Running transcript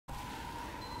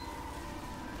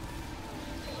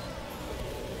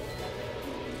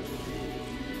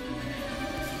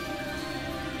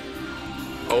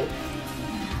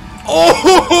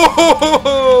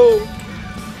Oh!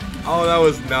 Oh, that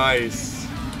was nice.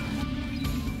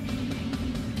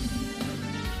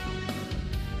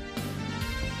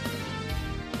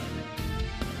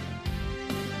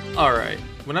 Alright,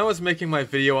 when I was making my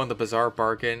video on the Bizarre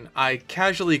Bargain, I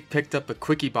casually picked up a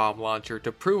Quickiebomb launcher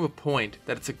to prove a point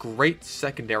that it's a great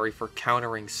secondary for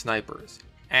countering snipers.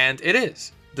 And it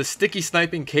is. The sticky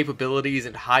sniping capabilities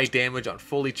and high damage on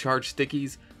fully charged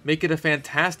stickies make it a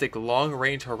fantastic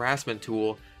long-range harassment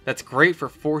tool that's great for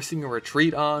forcing a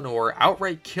retreat on or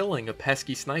outright killing a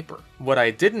pesky sniper. What I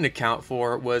didn't account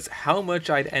for was how much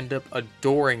I'd end up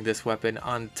adoring this weapon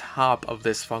on top of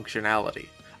this functionality.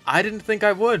 I didn't think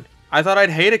I would. I thought I'd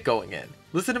hate it going in.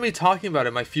 Listen to me talking about it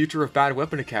in my Future of Bad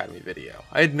Weapon Academy video.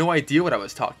 I had no idea what I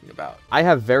was talking about. I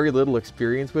have very little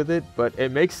experience with it, but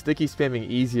it makes sticky spamming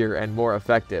easier and more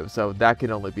effective, so that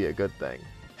can only be a good thing.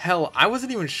 Hell, I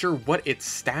wasn't even sure what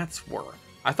its stats were.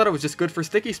 I thought it was just good for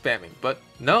sticky spamming, but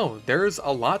no, there's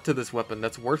a lot to this weapon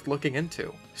that's worth looking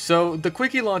into. So the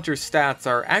Quickie Launcher's stats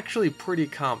are actually pretty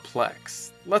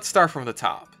complex. Let's start from the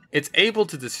top. It's able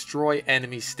to destroy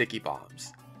enemy sticky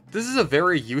bombs. This is a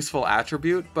very useful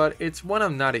attribute, but it's one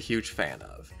I'm not a huge fan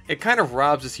of. It kind of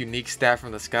robs this unique stat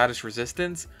from the Scottish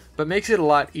Resistance, but makes it a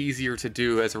lot easier to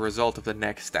do as a result of the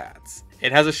next stats.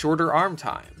 It has a shorter arm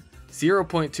time,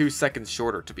 0.2 seconds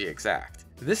shorter to be exact.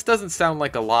 This doesn't sound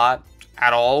like a lot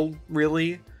at all,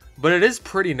 really, but it is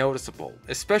pretty noticeable,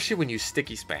 especially when you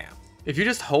sticky spam. If you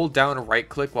just hold down right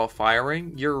click while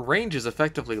firing, your range is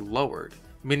effectively lowered,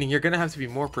 meaning you're going to have to be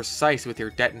more precise with your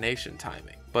detonation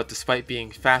timing. But despite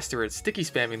being faster at sticky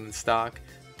spamming than stock,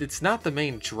 it's not the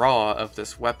main draw of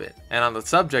this weapon. And on the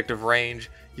subject of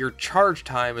range, your charge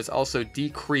time is also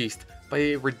decreased by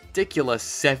a ridiculous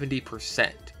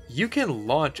 70%. You can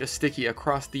launch a sticky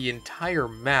across the entire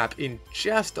map in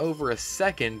just over a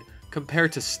second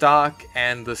compared to stock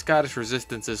and the Scottish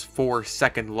Resistance's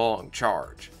 4-second long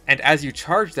charge. And as you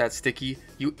charge that sticky,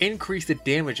 you increase the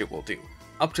damage it will do,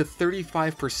 up to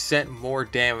 35% more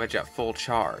damage at full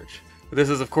charge. This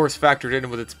is of course factored in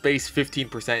with its base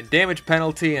 15% damage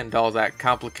penalty and all that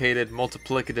complicated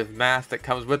multiplicative math that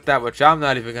comes with that, which I'm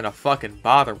not even gonna fucking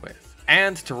bother with.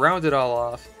 And to round it all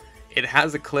off, it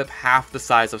has a clip half the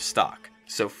size of stock,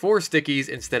 so 4 stickies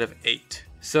instead of 8.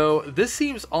 So this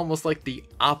seems almost like the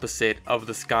opposite of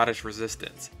the Scottish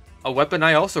Resistance, a weapon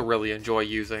I also really enjoy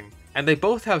using, and they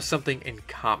both have something in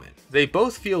common. They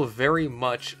both feel very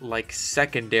much like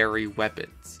secondary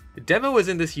weapons. Demo is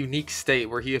in this unique state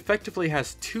where he effectively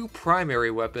has 2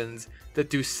 primary weapons that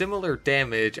do similar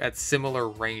damage at similar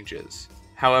ranges.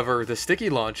 However, the sticky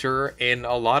launcher, in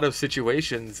a lot of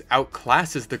situations,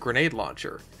 outclasses the grenade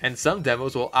launcher, and some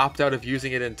demos will opt out of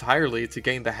using it entirely to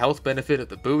gain the health benefit of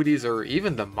the booties or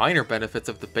even the minor benefits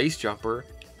of the base jumper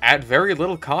at very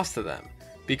little cost to them.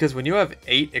 Because when you have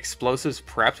 8 explosives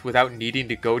prepped without needing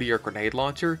to go to your grenade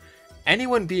launcher,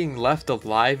 anyone being left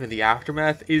alive in the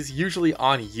aftermath is usually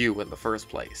on you in the first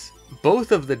place.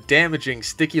 Both of the damaging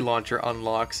sticky launcher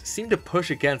unlocks seem to push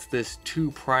against this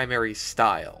 2 primary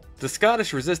style. The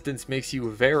Scottish Resistance makes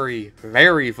you very,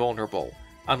 very vulnerable,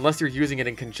 unless you're using it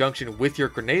in conjunction with your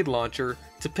grenade launcher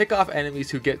to pick off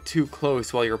enemies who get too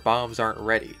close while your bombs aren't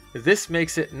ready. This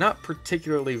makes it not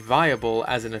particularly viable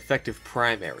as an effective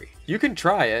primary. You can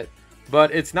try it,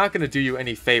 but it's not going to do you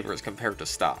any favors compared to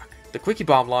stock. The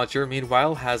Quickiebomb launcher,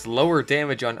 meanwhile, has lower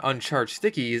damage on uncharged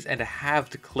stickies and a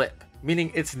halved clip,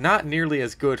 meaning it's not nearly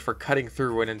as good for cutting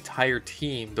through an entire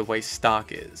team the way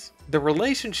stock is. The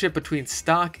relationship between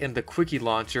stock and the Quickie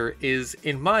launcher is,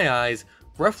 in my eyes,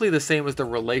 roughly the same as the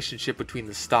relationship between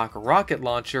the stock rocket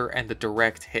launcher and the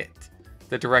direct hit.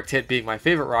 The direct hit being my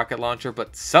favorite rocket launcher,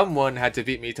 but someone had to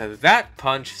beat me to that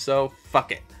punch, so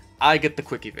fuck it. I get the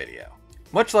Quickie video.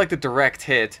 Much like the direct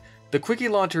hit, the Quickie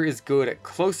launcher is good at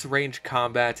close range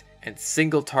combat and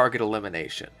single target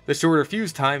elimination. The shorter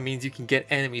fuse time means you can get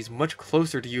enemies much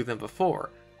closer to you than before,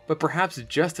 but perhaps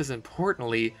just as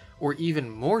importantly, or even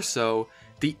more so,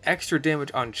 the extra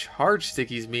damage on charged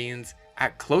stickies means,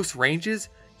 at close ranges,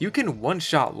 you can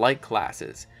one-shot light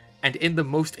classes, and in the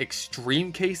most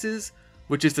extreme cases,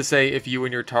 which is to say if you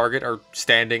and your target are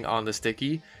standing on the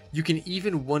sticky, you can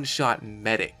even one-shot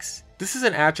medics. This is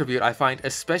an attribute I find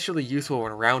especially useful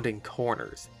when rounding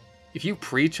corners. If you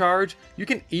pre-charge, you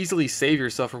can easily save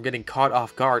yourself from getting caught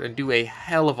off guard and do a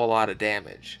hell of a lot of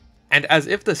damage. And as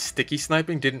if the sticky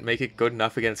sniping didn't make it good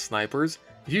enough against snipers,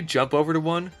 if you jump over to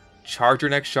one, charge your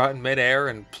next shot in midair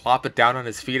and plop it down on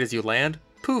his feet as you land,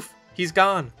 poof, he's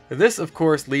gone. This of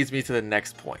course leads me to the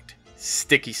next point,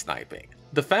 sticky sniping.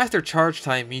 The faster charge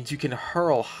time means you can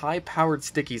hurl high-powered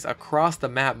stickies across the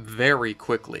map very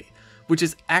quickly, which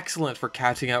is excellent for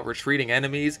catching out retreating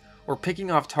enemies or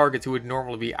picking off targets who would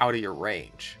normally be out of your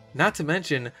range. Not to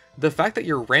mention, the fact that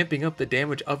you're ramping up the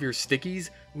damage of your stickies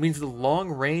means the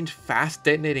long-range,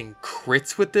 fast-detonating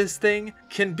crits with this thing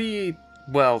can be...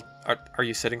 well, are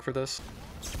you sitting for this?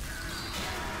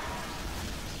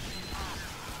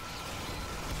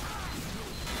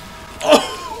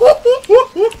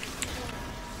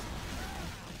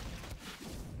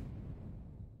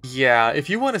 Yeah, if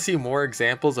you want to see more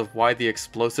examples of why the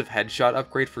explosive headshot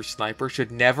upgrade for Sniper should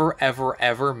never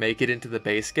ever make it into the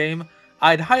base game,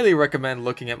 I'd highly recommend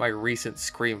looking at my recent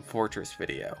Scream Fortress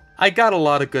video. I got a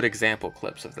lot of good example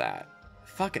clips of that.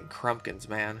 Fucking Crumpkins,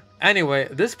 man. Anyway,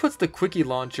 this puts the Quickie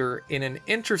Launcher in an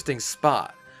interesting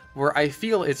spot, where I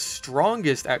feel it's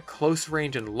strongest at close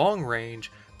range and long range,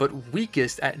 but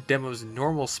weakest at Demo's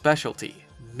normal specialty,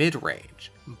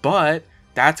 mid-range. But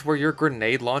that's where your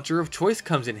grenade launcher of choice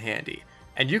comes in handy,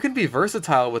 and you can be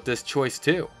versatile with this choice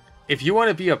too. If you want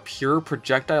to be a pure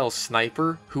projectile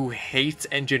sniper who hates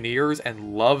engineers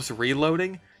and loves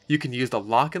reloading, you can use the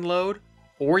lock and load,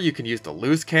 or you can use the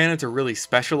loose cannon to really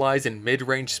specialize in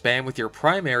mid-range spam with your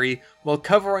primary while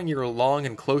covering your long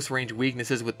and close range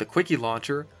weaknesses with the Quickie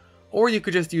Launcher, or you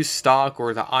could just use stock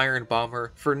or the Iron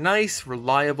Bomber for nice,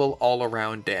 reliable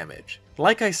all-around damage.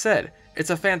 Like I said, it's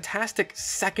a fantastic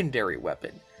secondary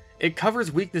weapon. It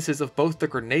covers weaknesses of both the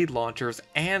grenade launchers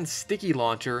and sticky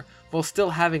launcher while still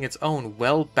having its own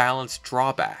well-balanced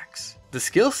drawbacks. The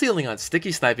skill ceiling on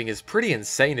sticky sniping is pretty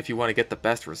insane if you want to get the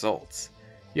best results.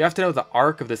 You have to know the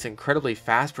arc of this incredibly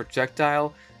fast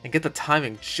projectile and get the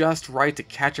timing just right to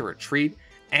catch a retreat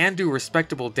and do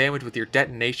respectable damage with your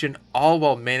detonation, all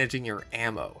while managing your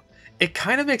ammo. It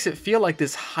kind of makes it feel like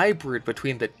this hybrid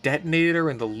between the detonator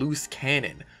and the loose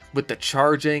cannon, with the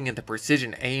charging and the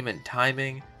precision aim and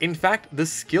timing. In fact, the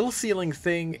skill ceiling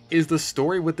thing is the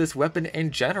story with this weapon in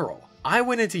general. I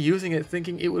went into using it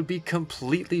thinking it would be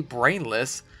completely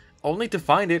brainless, only to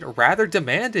find it rather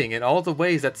demanding in all the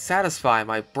ways that satisfy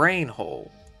my brain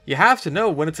hole. You have to know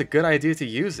when it's a good idea to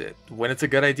use it, when it's a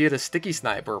good idea to sticky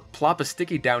snipe or plop a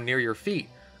sticky down near your feet,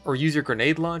 or use your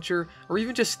grenade launcher, or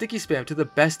even just sticky spam to the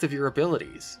best of your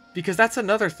abilities. Because that's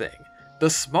another thing. The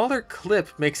smaller clip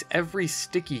makes every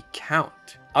sticky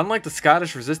count. Unlike the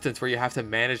Scottish Resistance where you have to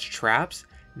manage traps,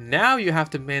 now you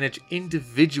have to manage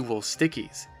individual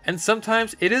stickies. And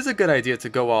sometimes it is a good idea to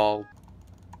go all...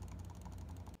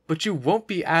 but you won't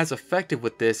be as effective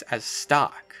with this as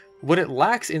stock. What it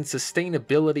lacks in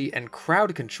sustainability and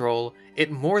crowd control,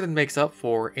 it more than makes up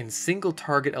for in single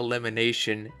target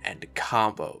elimination and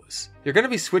combos. You're going to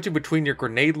be switching between your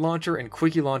grenade launcher and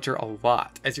Quickie Launcher a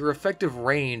lot, as your effective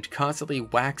range constantly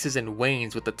waxes and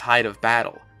wanes with the tide of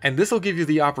battle, and this will give you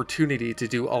the opportunity to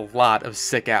do a lot of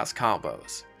sick ass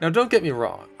combos. Now don't get me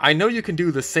wrong, I know you can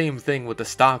do the same thing with the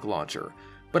stock launcher,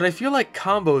 but I feel like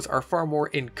combos are far more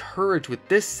encouraged with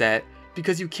this set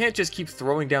because you can't just keep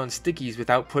throwing down stickies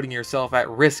without putting yourself at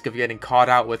risk of getting caught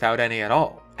out without any at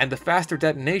all. And the faster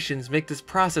detonations make this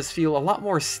process feel a lot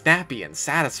more snappy and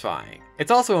satisfying. It's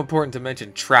also important to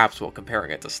mention traps while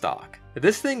comparing it to stock.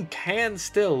 This thing can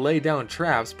still lay down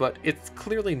traps, but it's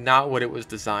clearly not what it was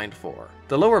designed for.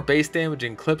 The lower base damage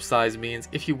and clip size means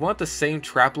if you want the same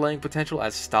trap laying potential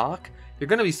as stock, you're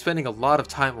going to be spending a lot of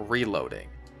time reloading.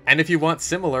 And if you want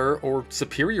similar or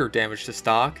superior damage to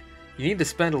stock, you need to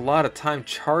spend a lot of time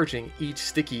charging each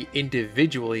sticky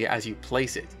individually as you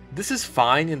place it. This is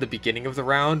fine in the beginning of the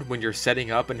round when you're setting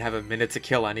up and have a minute to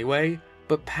kill anyway,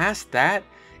 but past that,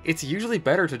 it's usually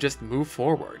better to just move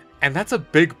forward. And that's a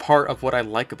big part of what I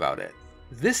like about it.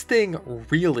 This thing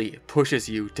really pushes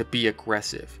you to be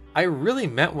aggressive. I really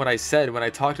meant what I said when I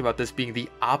talked about this being the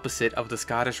opposite of the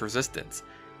Scottish Resistance.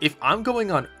 If I'm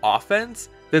going on offense,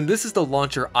 then this is the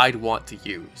launcher I'd want to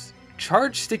use.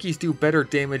 Charged stickies do better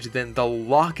damage than the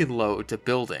lock and load to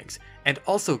buildings, and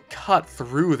also cut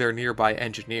through their nearby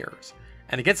engineers.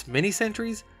 And against mini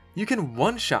sentries, you can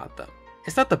one-shot them.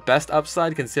 It's not the best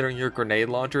upside considering your grenade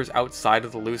launchers outside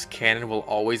of the loose cannon will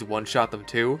always one-shot them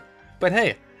too, but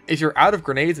hey, if you're out of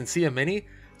grenades and see a mini,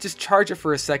 just charge it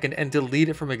for a second and delete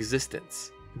it from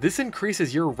existence. This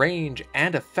increases your range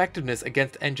and effectiveness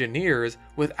against engineers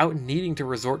without needing to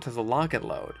resort to the lock and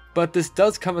load. But this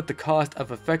does come at the cost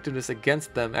of effectiveness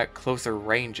against them at closer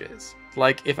ranges.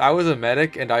 Like, if I was a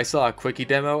medic and I saw a Quickie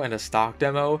demo and a stock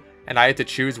demo, and I had to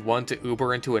choose one to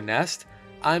Uber into a nest,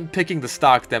 I'm picking the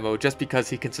stock demo just because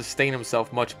he can sustain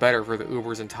himself much better for the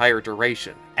Uber's entire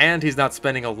duration, and he's not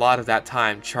spending a lot of that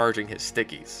time charging his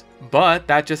stickies. But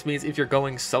that just means if you're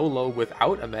going solo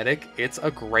without a medic, it's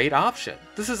a great option.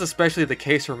 This is especially the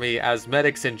case for me as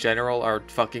medics in general are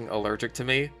fucking allergic to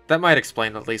me. That might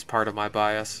explain at least part of my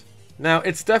bias. Now,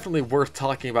 it's definitely worth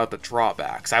talking about the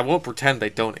drawbacks. I won't pretend they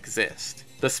don't exist.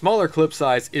 The smaller clip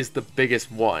size is the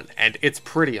biggest one, and it's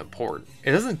pretty important.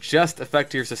 It doesn't just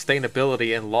affect your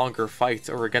sustainability in longer fights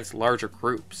or against larger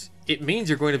groups. It means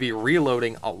you're going to be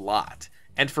reloading a lot,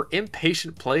 and for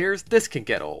impatient players, this can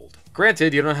get old.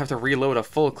 Granted, you don't have to reload a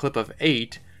full clip of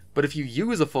 8, but if you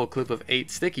use a full clip of 8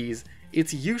 stickies,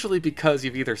 it's usually because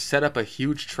you've either set up a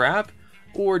huge trap,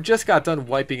 or just got done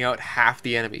wiping out half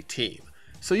the enemy team.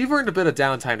 So you've earned a bit of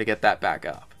downtime to get that back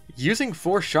up. Using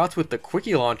 4 shots with the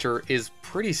Quickie launcher is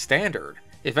pretty standard.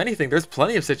 If anything, there's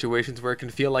plenty of situations where it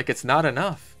can feel like it's not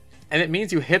enough. And it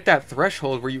means you hit that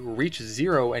threshold where you reach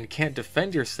 0 and can't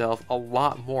defend yourself a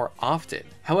lot more often.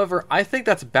 However, I think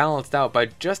that's balanced out by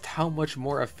just how much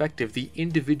more effective the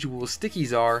individual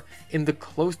stickies are in the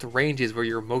close ranges where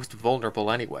you're most vulnerable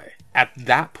anyway. At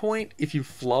that point, if you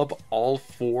flub all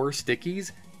 4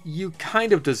 stickies, you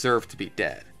kind of deserve to be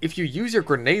dead. If you use your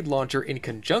grenade launcher in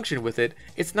conjunction with it,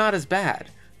 it's not as bad,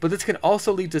 but this can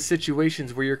also lead to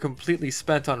situations where you're completely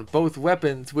spent on both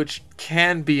weapons, which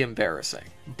can be embarrassing.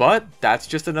 But that's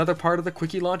just another part of the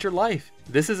Quickie launcher life.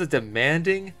 This is a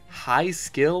demanding,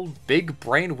 high-skill,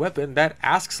 big-brain weapon that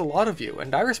asks a lot of you,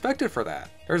 and I respect it for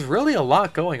that. There's really a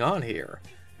lot going on here.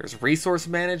 There's resource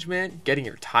management, getting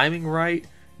your timing right,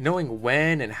 knowing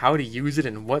when and how to use it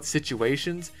in what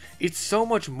situations. It's so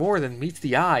much more than meets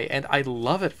the eye, and I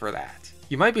love it for that.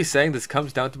 You might be saying this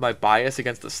comes down to my bias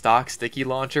against the stock sticky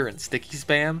launcher and sticky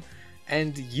spam,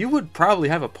 and you would probably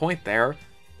have a point there,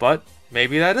 but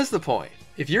maybe that is the point.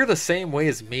 If you're the same way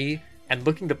as me and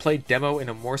looking to play demo in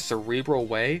a more cerebral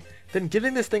way, then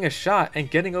giving this thing a shot and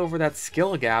getting over that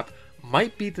skill gap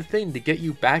might be the thing to get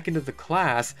you back into the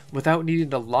class without needing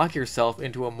to lock yourself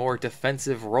into a more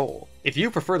defensive role. If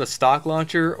you prefer the stock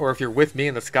launcher, or if you're with me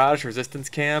in the Scottish Resistance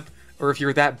camp, or if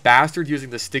you're that bastard using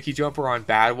the sticky jumper on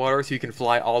Badwater so you can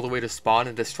fly all the way to spawn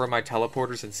and destroy my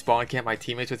teleporters and spawn camp my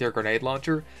teammates with your grenade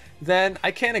launcher, then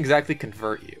I can't exactly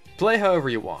convert you. Play however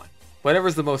you want.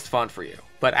 Whatever's the most fun for you.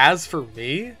 But as for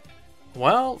me,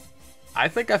 well, I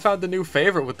think I found a new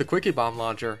favorite with the Quickiebomb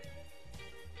launcher.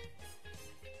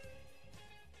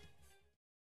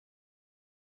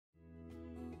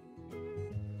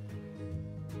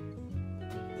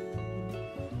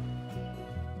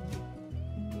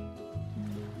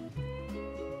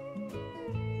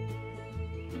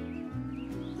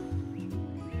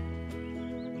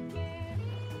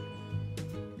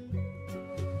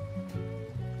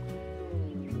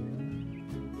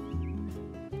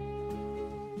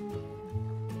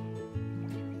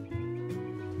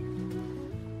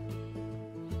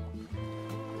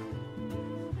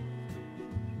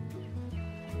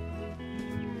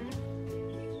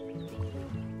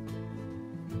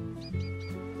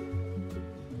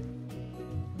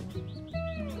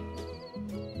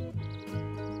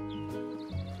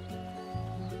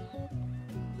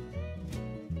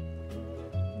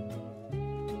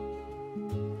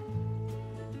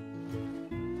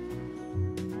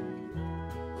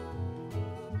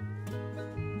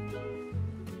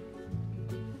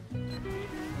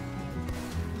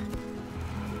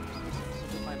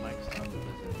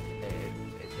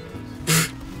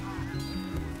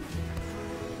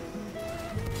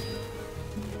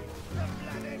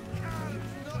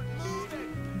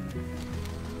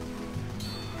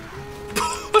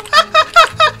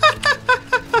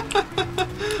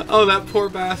 Oh, that poor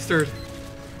bastard.